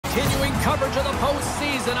Continuing coverage of the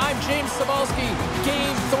postseason, I'm James Cybulski.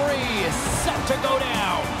 Game 3 is set to go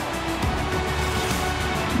down.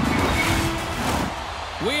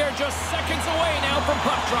 We are just seconds away now from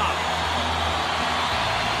puck drop.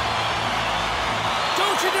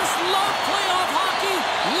 Don't you just love playoff hockey?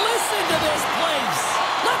 Listen to this place.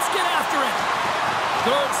 Let's get after it.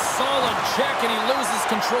 Good, solid check, and he loses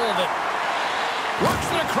control of it.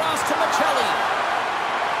 Works it across to Michelli.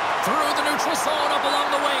 Through the neutral zone, up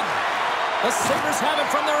along the wing. The Sabres have it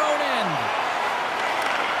from their own end.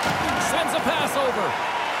 Sends a pass over.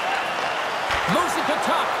 Moves it to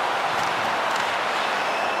Tuck.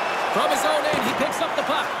 From his own end, he picks up the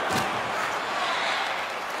puck.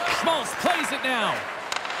 Schmaltz plays it now.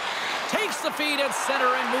 Takes the feed at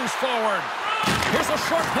center and moves forward. Here's a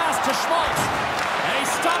short pass to Schmaltz. And he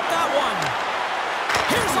stopped that one.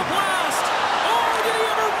 Here's a blast. Oh, did he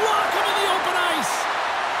ever rock him in the open ice?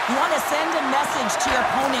 You want to send a message to your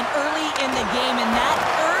opponent early in the game, and that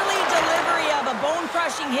early delivery of a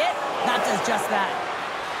bone-crushing hit, that does just that.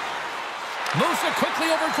 Moves it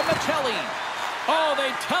quickly over to Michelli. Oh,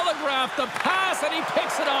 they telegraphed the pass, and he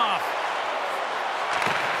picks it off.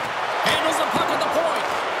 Handles the puck at the point,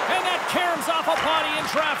 and that caroms off a body in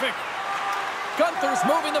traffic. Gunther's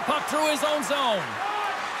moving the puck through his own zone.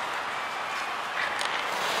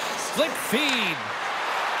 Slick feed.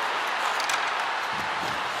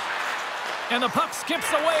 And the puck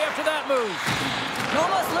skips away after that move. It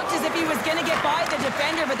almost looked as if he was going to get by the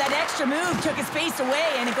defender, but that extra move took his pace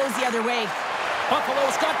away, and it goes the other way.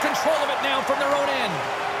 Buffalo's got control of it now from their own end.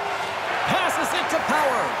 Passes it to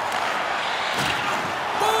Power.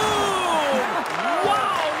 Boom!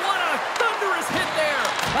 Wow, what a thunderous hit there.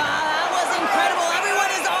 That was incredible.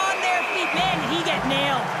 Everyone is on their feet. Man, did he get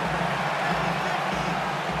nailed.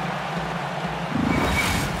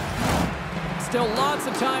 Still lots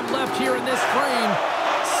of time left here in this frame.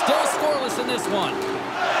 Still scoreless in this one.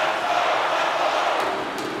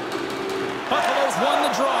 Buffalo's won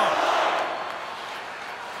the draw.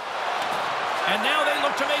 And now they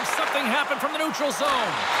look to make something happen from the neutral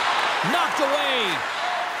zone. Knocked away.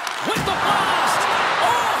 With the blast.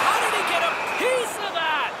 Oh, how did he get a piece of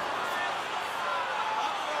that?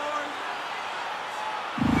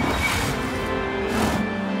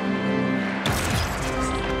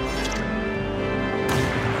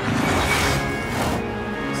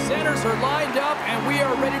 Centers are lined up, and we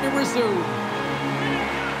are ready to resume.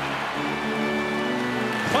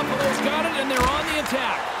 Buffalo's got it, and they're on the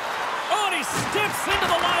attack. Oh, and he steps into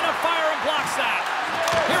the line of fire and blocks that.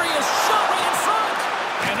 Here he is, shot right in front.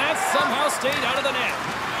 And that somehow stayed out of the net.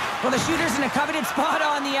 Well, the shooter's in a coveted spot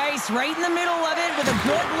on the ice, right in the middle of it with a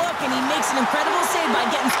good look, and he makes an incredible save by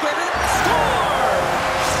getting square with it. Score!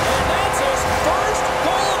 And that's his first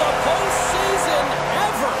goal of the postseason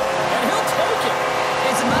ever. And he'll take it.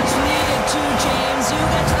 It's much needed too, James. You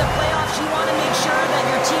get to the playoffs, you want to make sure that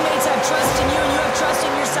your teammates have trust in you and you have trust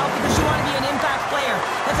in yourself because you want to be an impact player.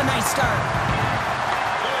 That's a nice start.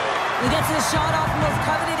 He gets his shot off the most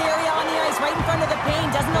coveted area on the ice, right in front of the paint.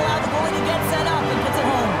 Doesn't allow the goalie to get set up and puts it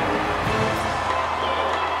home.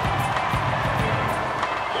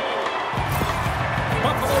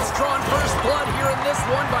 Buffalo's drawn first blood here in this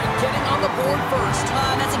one by getting on the board first.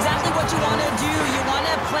 That's exactly what you want to do. You want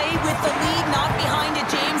to play with the lead, not behind it,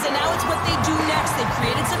 James. And now it's what they do next. They've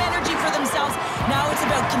created some energy for themselves. Now it's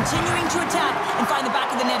about continuing to attack and find the back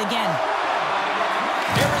of the net again.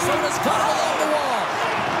 Arizona's got it along the wall.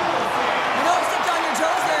 I know I stepped on your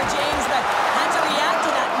toes there, James, but had to react to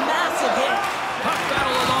that massive hit. Puck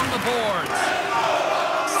battle along the boards.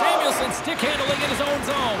 Samuelson stick handling in his own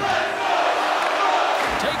zone.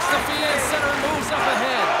 Takes the feed at center and moves up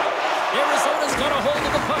ahead. Arizona's got a hold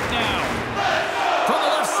of the puck now. From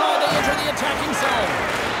the left side, they enter the attacking zone.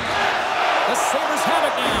 The Sabres have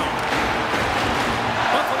it now.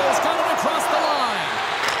 Buffalo's got it across the line.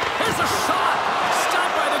 Here's a shot.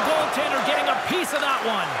 Stopped by the goaltender, getting a piece of that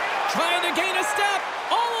one. Trying to gain a step.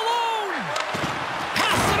 All alone.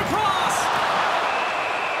 Pass it across.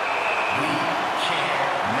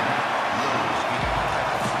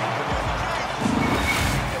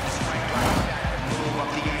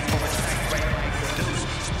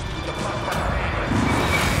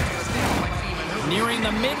 Nearing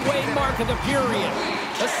the midway mark of the period,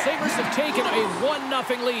 the Sabres have taken a 1-0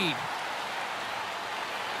 lead.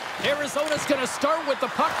 Arizona's going to start with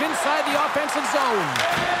the puck inside the offensive zone.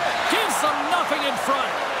 Gives them nothing in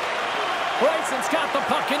front. Bryson's got the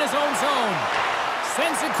puck in his own zone.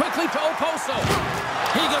 Sends it quickly to Oposo.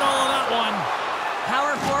 He got all of that one.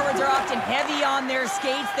 Power forwards are often heavy on their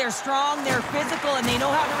skates. They're strong, they're physical, and they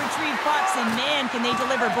know how to retrieve pucks. And man, can they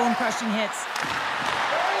deliver bone-crushing hits.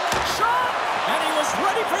 Shot! And he was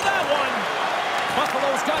ready for that.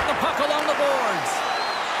 Buffalo's got the puck along the boards.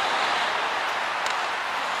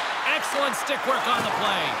 Excellent stick work on the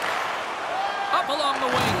play. Up along the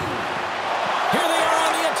wing. Here they are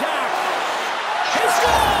on the attack. He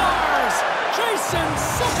scores! Jason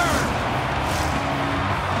Zucker!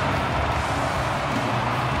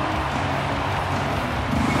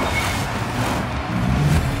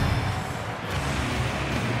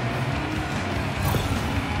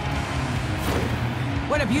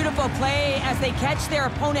 What a beautiful play as they catch their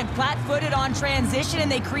opponent flat-footed on transition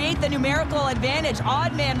and they create the numerical advantage.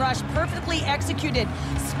 Odd man rush, perfectly executed.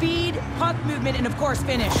 Speed, puck movement, and of course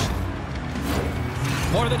finish.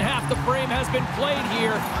 More than half the frame has been played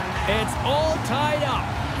here. It's all tied up.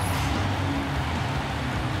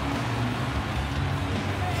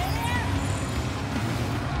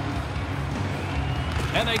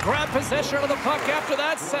 And they grab possession of the puck after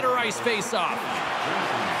that center ice face-off.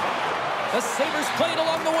 The Sabres played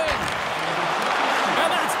along the wing. And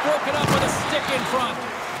that's broken up with a stick in front.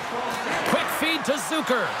 Quick feed to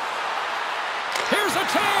Zucker. Here's a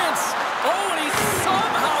chance. Oh, and he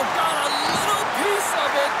somehow got a little piece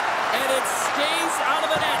of it, and it stays out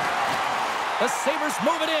of the net. The Sabres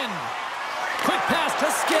move it in. Quick pass to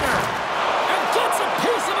Skinner. And gets a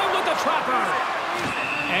piece of it with the trapper.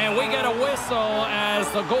 And we get a whistle as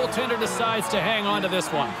the goaltender decides to hang on to this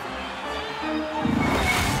one.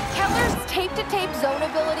 Keller's tape-to-tape zone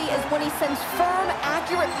ability is when he sends firm,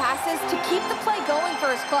 accurate passes to keep the play going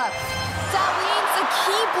for his club. Dahlin's a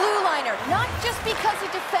key blue liner, not just because he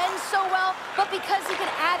defends so well, but because he can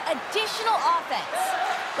add additional offense.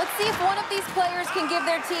 Let's see if one of these players can give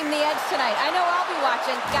their team the edge tonight. I know I'll be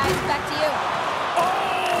watching. Guys, back to you.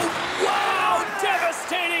 Oh, wow!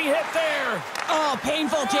 Devastating hit there! Oh,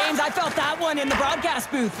 painful, James. I felt that one in the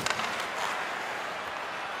broadcast booth.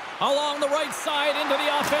 Along the right side into the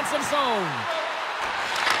offensive zone.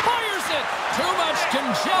 Fires it! Too much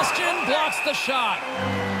congestion, blocks the shot.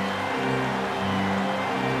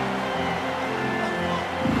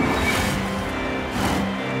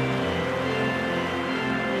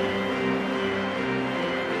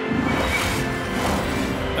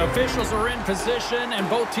 Officials are in position, and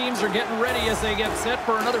both teams are getting ready as they get set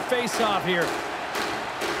for another face-off here.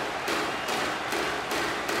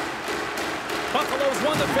 Buffalo's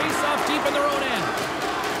won the face-off deep in their own end.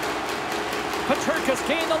 Peterka's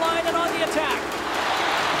gained the line and on the attack.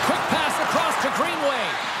 Quick pass across to Greenway.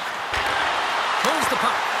 Moves the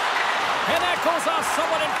puck. And that goes off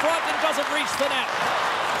someone in front and doesn't reach the net.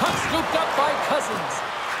 Puck scooped up by Cousins.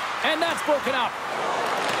 And that's broken up.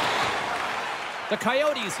 The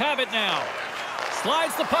Coyotes have it now.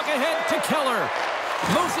 Slides the puck ahead to Keller.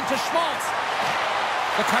 Moves it to Schmaltz.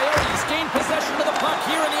 The Coyotes gain possession of the puck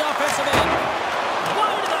here in the offensive end.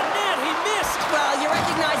 Wide of the net, he missed. Well, you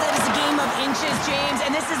recognize that it's a game of inches, James,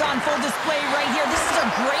 and this is on full display right here. This is a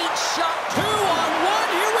great shot. 2-on-1,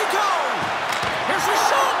 here we go. Here's a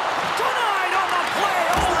shot. Denied on the play.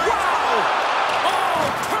 Oh, wow. Oh,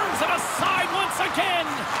 turns it aside once again.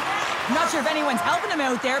 I'm not sure if anyone's helping him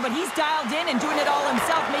out there, but he's dialed in and doing it all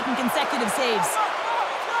himself, making consecutive saves.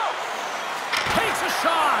 Takes a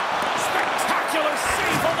shot. Spectacular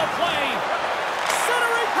save on the play.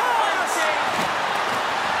 Centering pass.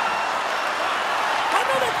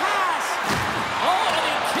 Another pass. Oh, and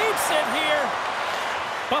he keeps it here.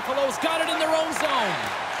 Buffalo's got it in their own zone.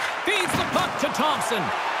 Feeds the puck to Thompson.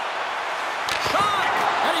 Shot.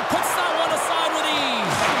 And he puts that one aside with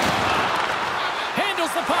ease.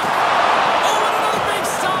 Handles the puck. Oh, and another big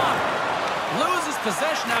stop. Loses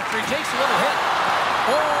possession after he takes a little hit.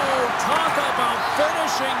 Oh, talk about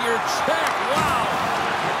finishing your check. Wow.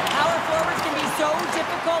 Power forwards can be so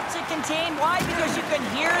difficult to contain. Why? Because you can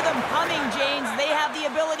hear them coming, James. They have the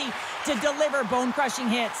ability to deliver bone-crushing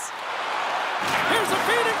hits. Here's a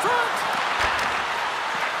feed in front.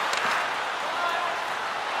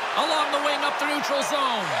 Along the wing up the neutral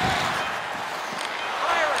zone.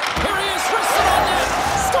 Here he is, wristed on net.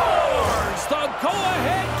 Scores! The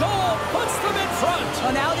go-ahead goal puts them in front.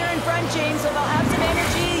 Well, now they're in front, James, so they'll have some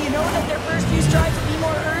energy. You know that their first few strides will be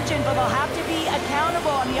more urgent, but they'll have to be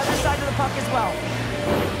accountable on the other side of the puck as well.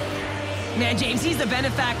 Man, James, he's the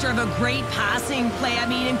benefactor of a great passing play. I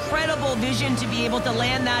mean, incredible vision to be able to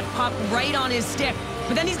land that puck right on his stick.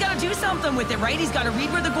 But then he's got to do something with it, right? He's got to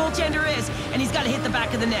read where the goaltender is, and he's got to hit the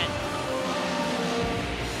back of the net.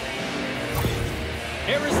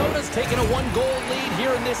 Arizona's taken a one-goal lead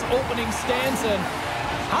here in this opening stanza.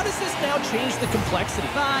 How does this now change the complexity?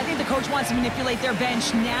 I think the coach wants to manipulate their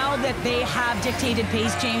bench now that they have dictated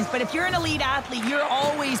pace, James. But if you're an elite athlete, you're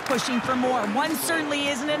always pushing for more. One certainly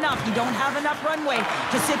isn't enough. You don't have enough runway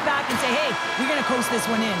to sit back and say, hey, we're going to coast this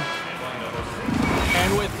one in. And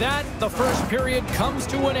And with that, the first period comes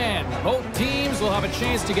to an end. Both teams will have a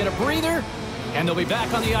chance to get a breather, and they'll be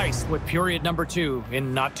back on the ice with period number 2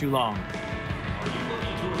 in not too long.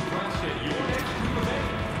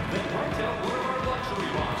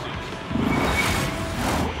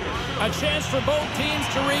 A chance for both teams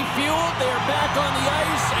to refuel. They are back on the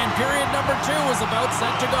ice, and period number 2 is about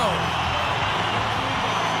set to go.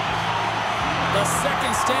 The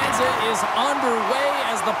second stanza is underway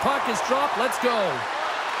as the puck is dropped. Let's go.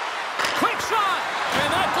 Quick shot, and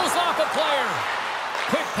that goes off a player.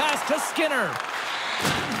 Quick pass to Skinner.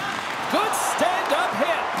 Good stand-up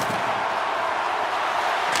hit.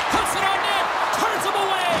 Puts it on net, turns him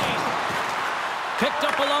away. Picked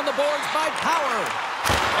up along the boards by Power.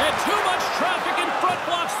 And too much traffic in front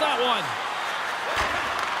blocks that one.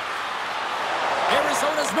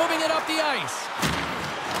 Arizona's moving it up the ice.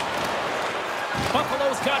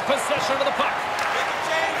 Buffalo's got possession of the puck.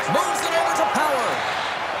 Moves it over to Power.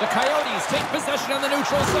 The Coyotes take possession in the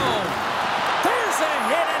neutral zone. There's a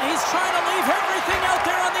hit, and he's trying to leave everything out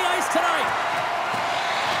there on the ice tonight.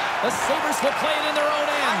 The Sabres will play it in their own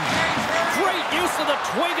end. Great use of the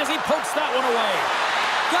twig as he pokes that one away.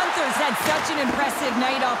 Gunther's had such an impressive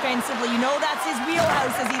night offensively. You know that's his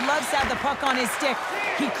wheelhouse, as he loves to have the puck on his stick.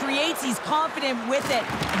 He creates, he's confident with it,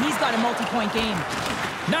 and he's got a multi-point game.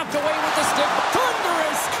 Knocked away with the stick.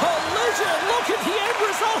 Thunderous collision. Look at the end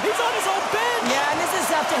result. He's on his own bench. Yeah, and this is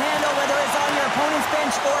tough to handle, whether it's on your opponent's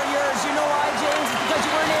bench or yours. You know why, James? It's because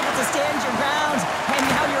you weren't able to stand your ground, and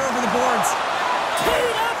now you're over the boards.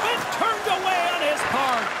 Teed up and turned away on his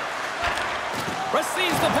part.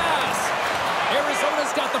 Receives the pass.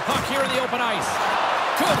 Arizona's got the puck here in the open ice.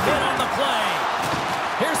 Good hit on the play.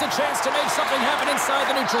 Here's a chance to make something happen inside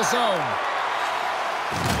the neutral zone.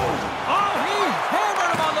 Oh, he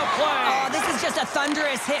hammered him on the play. Oh, this is just a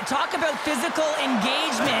thunderous hit. Talk about physical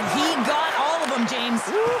engagement. He got all of them, James.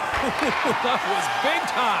 That was big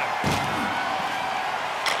time.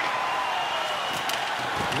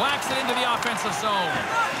 Whacks it into the offensive zone.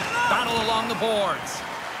 Battle along the boards.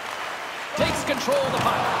 Takes control of the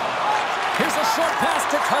puck. Here's a short pass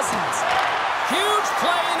to Cousins. Huge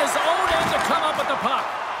play in his own end to come up with the puck.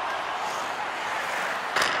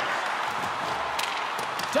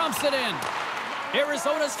 Dumps it in.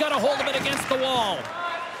 Arizona's got a hold of it against the wall.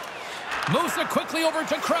 Moves it quickly over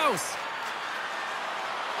to Krause.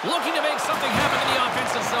 Looking to make something happen in the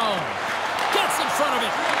offensive zone. Gets in front of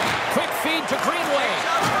it. Quick feed to Greenway.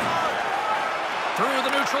 Through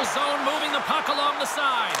the neutral zone, moving the puck along the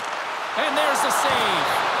side. And there's the save.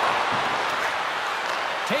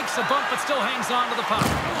 Takes a bump, but still hangs on to the puck.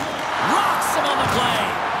 Rocks him on the play.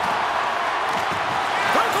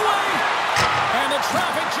 Breakaway. And the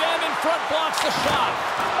traffic jam in front blocks the shot.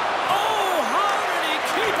 Oh, how did he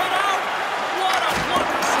keep it out? What a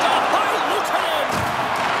blunder stop by Luukkonen.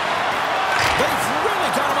 They've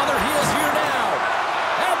really got him on their heels here now.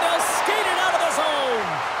 And they'll skate it out of the zone.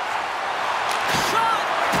 Shot.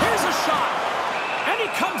 Here's a shot. And he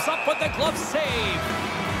comes up with the glove save.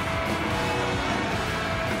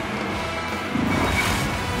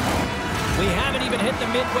 We haven't even hit the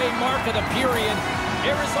midway mark of the period.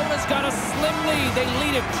 Arizona's got a slim lead. They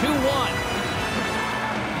lead it 2-1.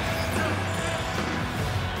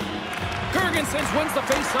 Girgensons wins the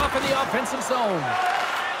faceoff in the offensive zone.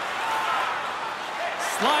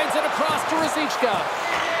 Slides it across to Ruzicka.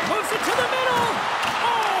 Moves it to the middle.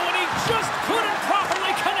 Oh, and he just couldn't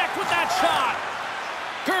properly connect with that shot.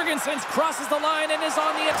 Girgensons crosses the line and is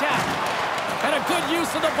on the attack. And a good use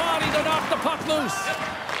of the body to knock the puck loose.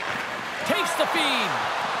 Takes the feed.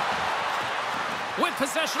 With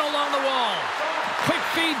possession along the wall. Quick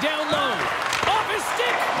feed down low. Off his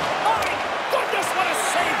stick. My goodness, what a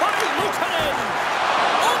save by Luukkonen.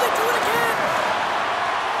 Oh, they do it again.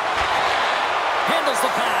 Handles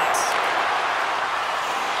the pass.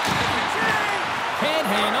 Can't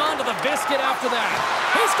hang on to the biscuit after that.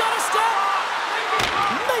 He's got a step.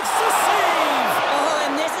 Makes the save. Oh,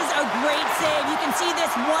 and this is a great save. You can see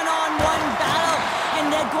this one-on-one battle. And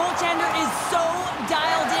the goaltender is so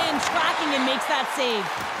dialed in, tracking, and makes that save.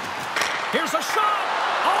 Here's a shot.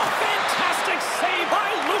 Oh, fantastic save by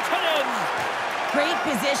Luukkonen. Great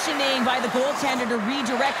positioning by the goaltender to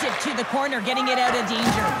redirect it to the corner, getting it out of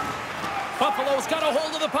danger. Buffalo's got a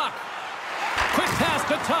hold of the puck. Quick pass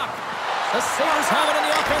to Tuck. The Sabres have it in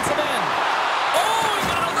the offensive end. Oh, he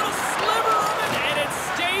got a little sliver of it, and it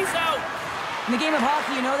stays out. In the game of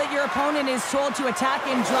hockey, you know that your opponent is told to attack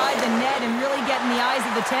and drive the net and really get in the eyes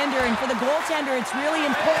of the tender. And for the goaltender, it's really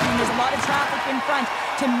important. There's a lot of traffic in front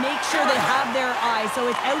to make sure they have their eyes. So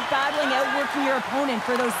it's out-battling, outworking your opponent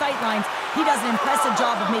for those sight lines. He does an impressive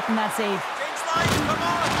job of making that save.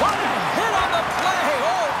 What a hit on the play.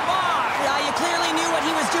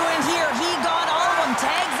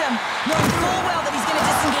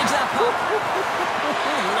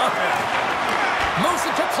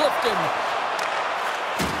 often.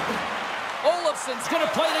 Olofsson's going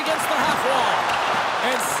to play it against the half wall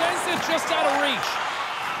and sends it just out of reach.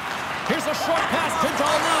 Here's a short pass to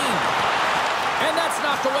Darlene. And that's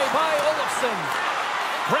knocked away by Olofsson.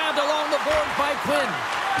 Grabbed along the board by Quinn.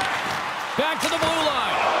 Back to the blue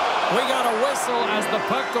line. We got a whistle as the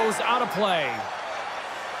puck goes out of play.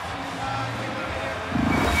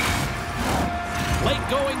 Late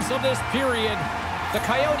goings of this period. The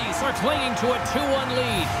Coyotes are clinging to a 2-1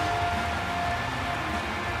 lead.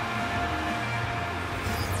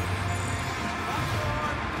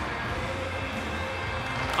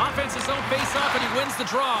 Offense's own face-off, and he wins the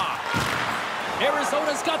draw.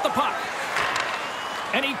 Arizona's got the puck.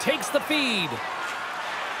 And he takes the feed.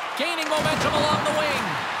 Gaining momentum along the wing.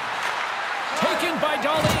 Taken by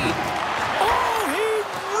Darlene. Oh, he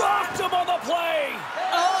rocked him on the play.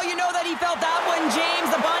 Oh, you know that he felt that one,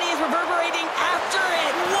 James. The body is reverberating after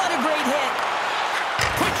it. What a great hit.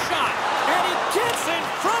 Quick shot. And he gets in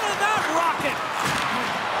front of that rocket.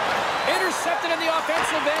 Intercepted in the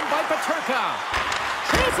offensive end by Peterka.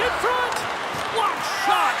 He's in front. Block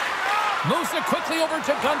shot. Moves it quickly over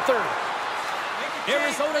to Gunther.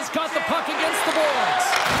 Arizona's got the puck against the boards.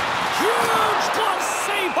 Huge glove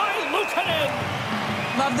save by Luukkonen.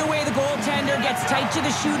 Love the way the goaltender gets tight to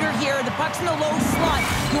the shooter here. The puck's in the low slot.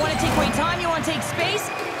 You want to take away time, you want to take space.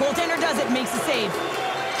 Goaltender does it, makes the save.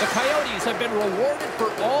 The Coyotes have been rewarded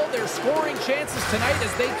for all their scoring chances tonight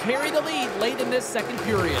as they carry the lead late in this second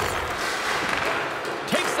period.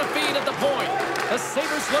 Takes the feed at the point. The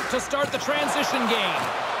Sabres look to start the transition game.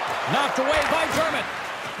 Knocked away by Dermott.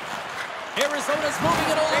 Arizona's moving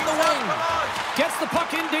it along the wing. Gets the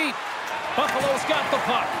puck in deep. Buffalo's got the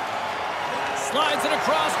puck. Slides it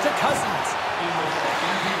across to Cousins.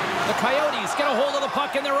 The Coyotes get a hold of the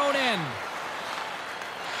puck in their own end.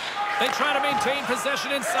 They try to maintain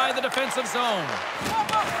possession inside the defensive zone.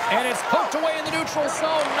 And it's poked away in the neutral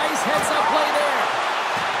zone. Nice heads-up play there.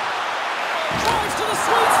 Drives to the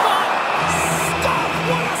sweet spot. Stop!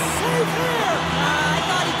 What a save here! I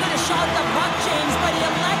thought he could have shot the puck, James, but he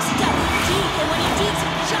elects to deke. And when he dekes,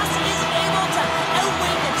 he just isn't able to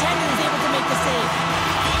outweigh the tender and is able to make the save.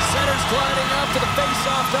 Center's gliding up to the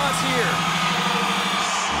face-off dots here.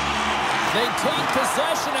 They take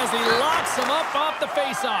possession as he locks him up off the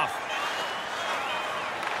face-off.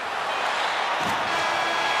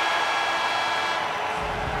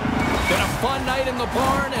 Been a fun night in the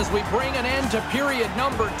barn as we bring an end to period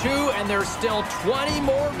number 2, and there's still 20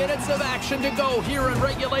 more minutes of action to go here in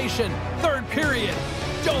regulation. Third period.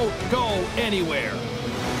 Don't go anywhere.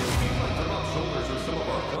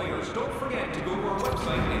 Don't forget to go to our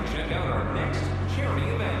website and check out our next charity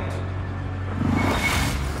event.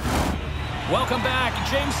 Welcome back.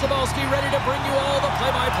 James Cybulski ready to bring you all the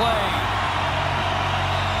play-by-play.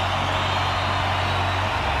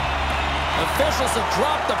 Officials have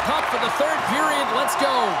dropped the puck for the third period. Let's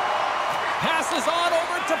go. Passes on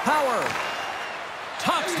over to Power.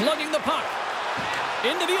 Tuck's lugging the puck.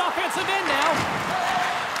 Into the offensive end now.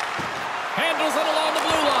 Handles it along the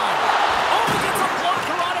blue line. Oh, he gets a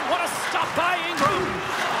blocker on it. What a stop by Ingram.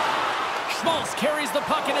 Schmaltz carries the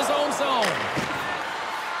puck in his own zone.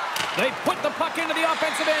 They put the puck into the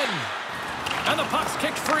offensive end. And the puck's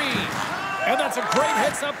kicked free. And that's a great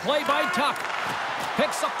heads-up play by Tuck.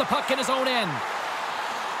 Picks up the puck in his own end.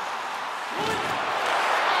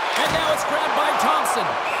 And now it's grabbed by Thompson.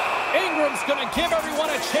 Ingram's going to give everyone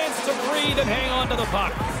a chance to breathe and hang on to the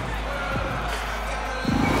puck.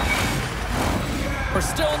 We're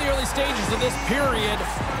still in the early stages of this period.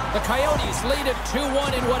 The Coyotes lead at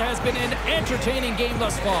 2-1 in what has been an entertaining game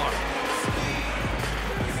thus far.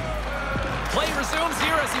 Play resumes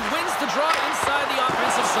here as he wins the draw inside the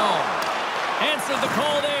offensive zone. Answered the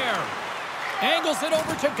call there. Angles it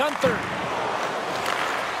over to Gunther.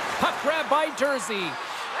 Puck grab by Jersey.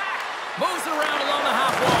 Moves it around along the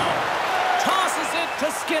half wall. Tosses it to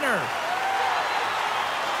Skinner.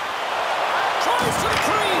 Tries to the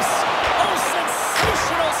crease. Oh,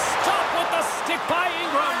 sensational stop with the stick by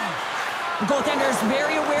Ingram. The goaltender is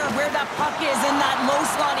very aware of where that puck is in that low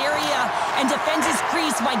slot area and defends his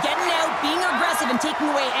crease by getting out, being aggressive, and taking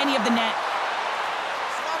away any of the net.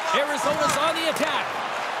 Arizona's on the attack.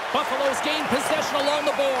 Buffalo's gained possession along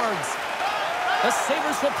the boards. The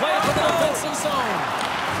Sabres will play it to the defensive zone.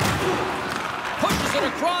 Pushes it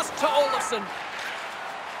across to Olofsson.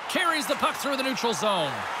 Carries the puck through the neutral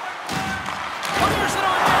zone. Fires it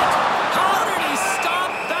on net. How did he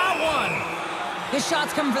stop that one? This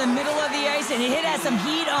shot's coming from the middle of the ice, and it has some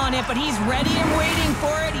heat on it, but he's ready and waiting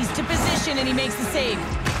for it. He's to position, and he makes the save.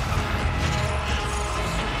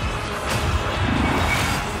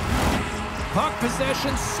 Puck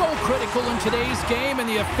possession so critical in today's game, and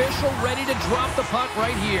the official ready to drop the puck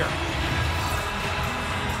right here.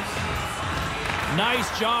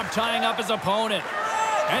 Nice job tying up his opponent.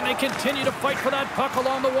 And they continue to fight for that puck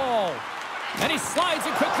along the wall. And he slides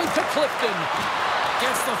it quickly to Clifton.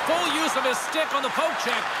 Gets the full use of his stick on the poke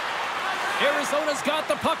check. Arizona's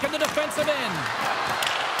got the puck in the defensive end.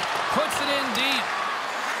 Puts it in deep.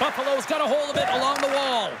 Buffalo's got a hold of it along the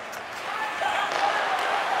wall.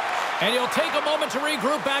 And he'll take a moment to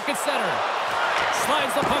regroup back at center.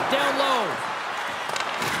 Slides the puck down low.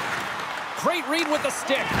 Great read with the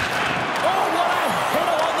stick. Oh, what a hit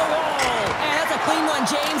along the wall. And that's a clean one,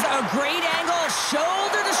 James. A great angle,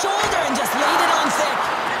 shoulder to shoulder, and just laid it on thick.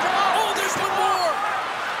 Oh, there's one more.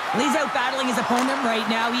 He's out battling his opponent right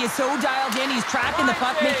now. He is so dialed in. He's tracking the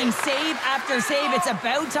puck, making save after save. It's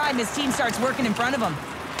about time his team starts working in front of him.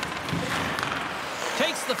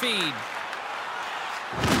 Takes the feed.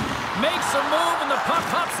 Makes a move, and the puck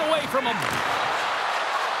hops away from him.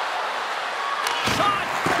 Shot!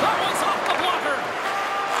 That one's off the blocker.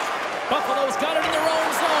 Buffalo's got it in their own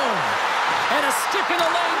zone. And a stick in the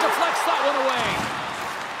lane deflects that one away.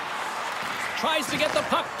 Tries to get the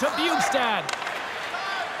puck to Bjugstad.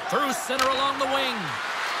 Through center along the wing.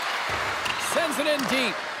 Sends it in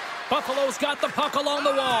deep. Buffalo's got the puck along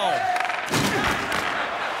the wall.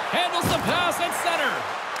 Handles the pass at center.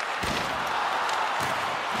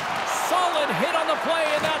 Solid hit on the play,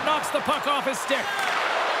 and that knocks the puck off his stick.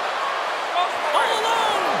 All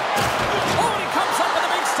alone! Oh, he comes up with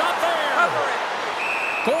a big stop there.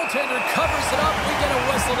 Goaltender covers it up. We get a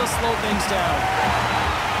whistle to slow things down.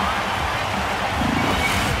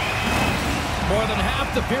 More than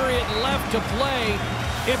half the period left to play.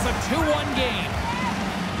 It's a 2-1 game.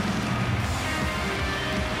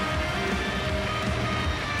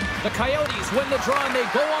 The Coyotes win the draw, and they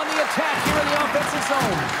go on the attack here in the offensive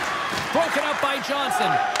zone. Broken up by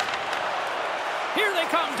Johnson. Here they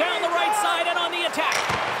come down the right side and on the attack.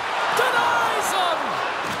 Denies them!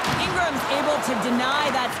 Ingram's able to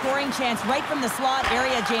deny that scoring chance right from the slot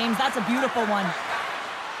area, James. That's a beautiful one.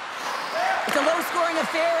 It's a low-scoring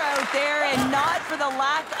affair out there, and not for the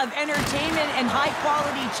lack of entertainment and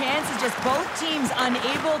high-quality chances. Just both teams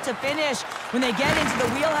unable to finish when they get into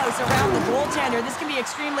the wheelhouse around the goaltender. This can be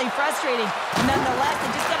extremely frustrating. And nonetheless,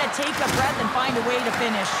 they just got to take a breath and find a way to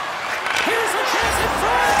finish. Here's a chance in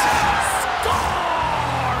front!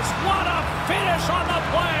 Scores! What a finish on the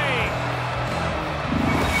play!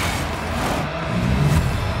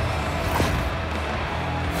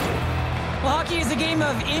 Well, hockey is a game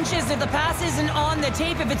of inches. If the pass isn't on the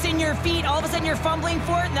tape, if it's in your feet, all of a sudden you're fumbling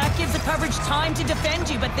for it, and that gives the coverage time to defend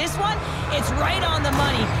you. But this one, it's right on the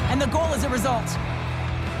money, and the goal is a result.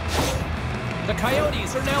 The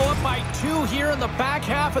Coyotes are now up by 2 here in the back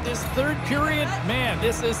half of this third period. Man,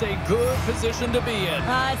 this is a good position to be in.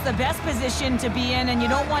 It's the best position to be in, and you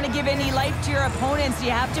don't want to give any life to your opponents.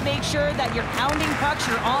 You have to make sure that you're pounding pucks,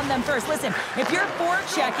 you're on them first. Listen, if you're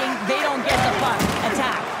forechecking, they don't get the puck.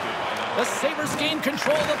 Attack. The Sabres gain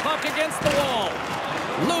control of the puck against the wall.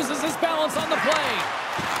 Loses his balance on the play.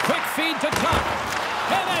 Quick feed to Tuck.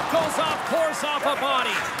 And that goes off course off a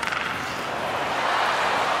body.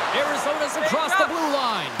 Arizona's across the blue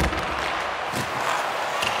line.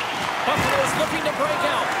 Buffalo's looking to break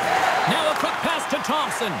out. Now a quick pass to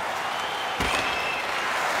Thompson.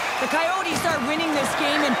 The Coyotes start winning this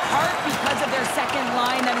game in part because of their second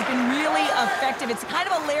line that has been really effective. It's kind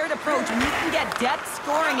of a layered approach. When you can get depth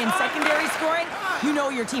scoring and secondary scoring, you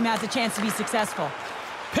know your team has a chance to be successful.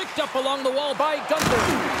 Picked up along the wall by Gunther.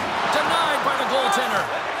 Denied by the goaltender.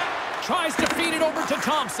 Tries to feed it over to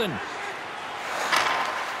Thompson.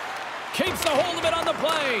 Keeps a hold of it on the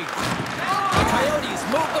play. The Coyotes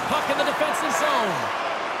move the puck in the defensive zone.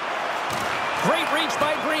 Great reach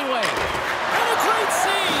by Greenway. And a great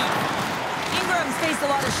save. Ingram's faced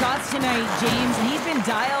a lot of shots tonight, James, and he's been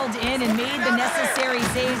dialed in and made the necessary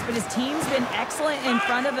saves, but his team's been excellent in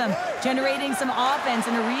front of him, generating some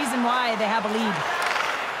offense and a reason why they have a lead.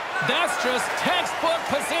 That's just textbook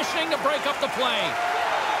positioning to break up the play.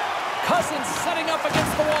 Cousins setting up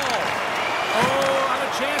against the wall. Oh, had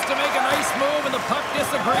a chance to make a nice move, and the puck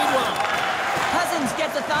disagreed with him. Cousins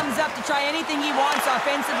gets a thumbs up to try anything he wants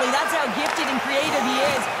offensively. That's how gifted and creative he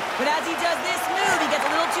is. But as he does this move, he gets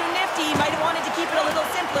a little too nifty. He might have wanted to keep it a little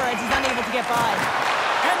simpler as he's unable to get by.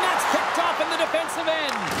 And that's picked off in the defensive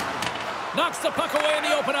end. Knocks the puck away in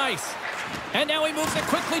the open ice. And now he moves it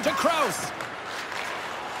quickly to Krause.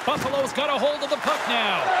 Buffalo's got a hold of the puck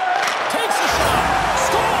now. Takes a shot.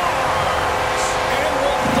 Scores! And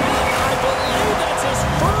with that, I believe that's his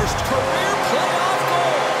first career playoff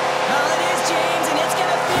goal. Well, it is, James, and it's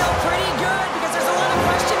going to feel pretty good because there's a lot of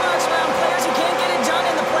question marks around players who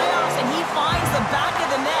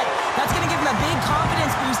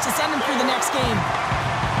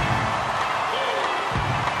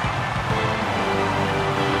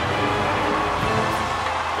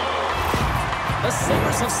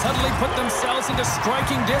have suddenly put themselves into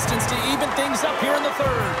striking distance to even things up here in the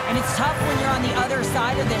third. And it's tough when you're on the other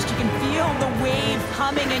side of this. You can feel the wave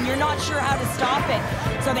coming and you're not sure how to stop it.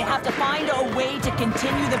 So they have to find a way to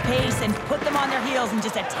continue the pace and put them on their heels and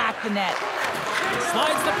just attack the net.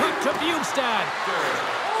 Slides the puck to Bjugstad.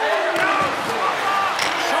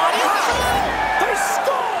 Shot is good! They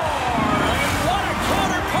score! And what a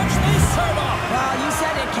counter punch they serve up! Well, you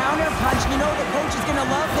said it, counter punch. You know the coach is going to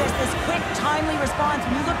love this quick, timely response.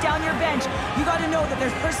 When you look down your bench, you got to know that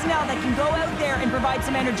there's personnel that can go out there and provide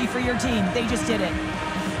some energy for your team. They just did it.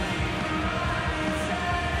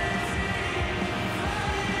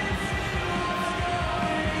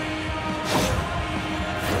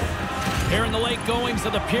 Here in the late goings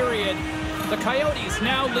of the period, the Coyotes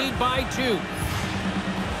now lead by 2.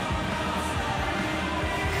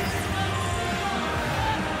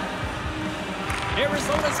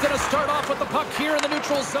 Arizona's going to start off with the puck here in the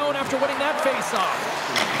neutral zone after winning that faceoff.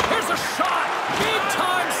 Here's a shot. Big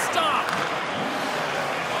time stop.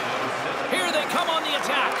 Here they come on the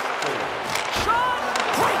attack. Shot.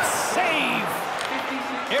 Great save.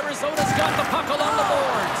 Arizona's got the puck along the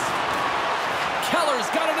boards.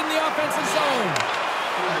 Keller's got it in the offensive zone.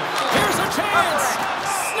 Here's a chance.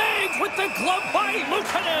 Snagged with the glove by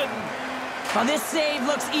Luukkonen. Well, this save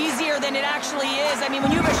looks easier than it actually is. I mean,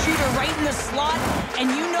 when you have a shooter right in the slot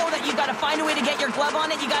and you know that you've got to find a way to get your glove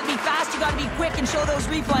on it, you got to be fast, you got to be quick and show those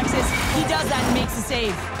reflexes. He does that and makes the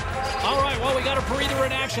save. All right, well, we got a breather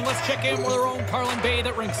in action. Let's check in with our own Carlin Bay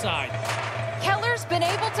at ringside. Keller's been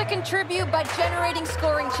able to contribute by generating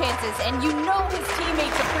scoring chances, and you know his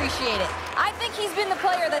teammates appreciate it. I think he's been the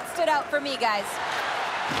player that stood out for me, guys.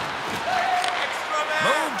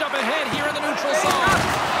 Moved up ahead here in the neutral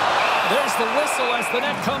zone. There's the whistle as the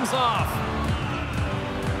net comes off.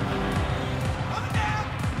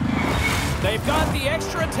 They've got the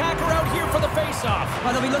extra attacker out here for the faceoff.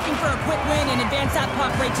 Well, they'll be looking for a quick win and advance that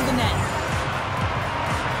puck right to the net.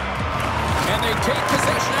 And they take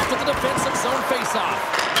possession after the defensive zone faceoff.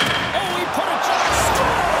 Oh, he put it just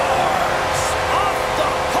scores! Off the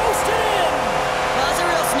post and in! Well, that's a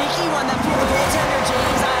real sneaky one, that for the goaltender,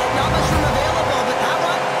 James. Not much room available, but that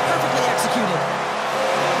one, perfectly executed.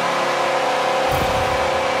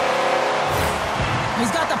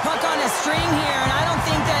 He's got the puck on a string here, and I don't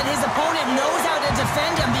think that his opponent knows how to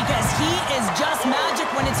defend him because he is just magic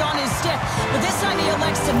when it's on his stick. But this time he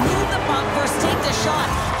elects to move the puck versus take the shot.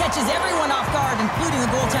 Catches everyone off guard, including the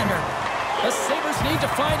goaltender. The Sabres need to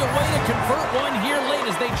find a way to convert one here late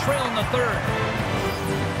as they trail in the third.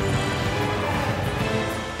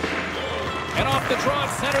 And off the draw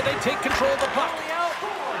at center, they take control of the puck.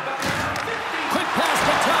 Quick pass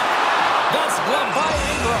to top. That's gloved by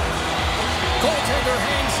Ingram. Goaltender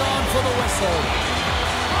hangs on for the whistle.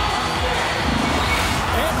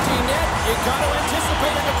 Empty net. You got to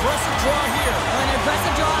anticipate an aggressive draw here. An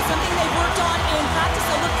aggressive draw, something they've worked on in practice.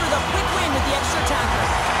 They'll look for the quick win with the extra attacker.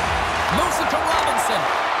 Moves it to Robinson.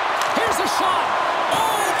 Here's a shot.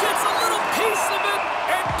 Oh, gets a little piece of it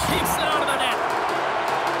and keeps it out of the net.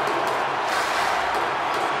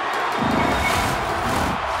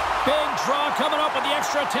 Big draw coming up with the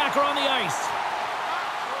extra attacker on the ice.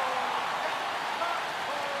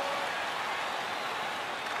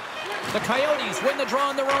 The Coyotes win the draw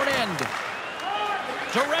on their own end.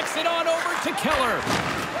 Directs it on over to Keller.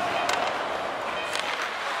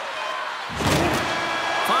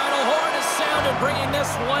 Final horn is sounded, bringing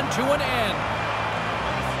this one to an end.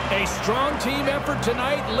 A strong team effort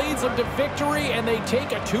tonight leads them to victory, and they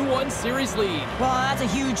take a 2-1 series lead. Well, that's a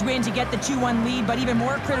huge win to get the 2-1 lead, but even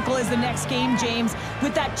more critical is the next game, James.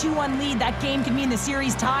 With that 2-1 lead, that game can mean the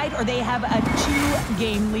series tied, or they have a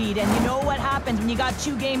 2-game lead. And you know what happens when you got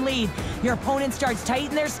 2-game lead? Your opponent starts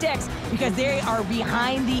tighten their sticks because they are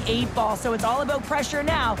behind the 8 ball. So it's all about pressure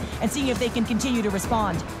now and seeing if they can continue to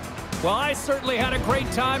respond. Well, I certainly had a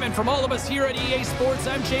great time, and from all of us here at EA Sports,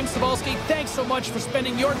 I'm James Cybulski. Thanks so much for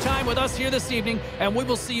spending your time with us here this evening, and we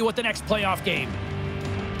will see you at the next playoff game.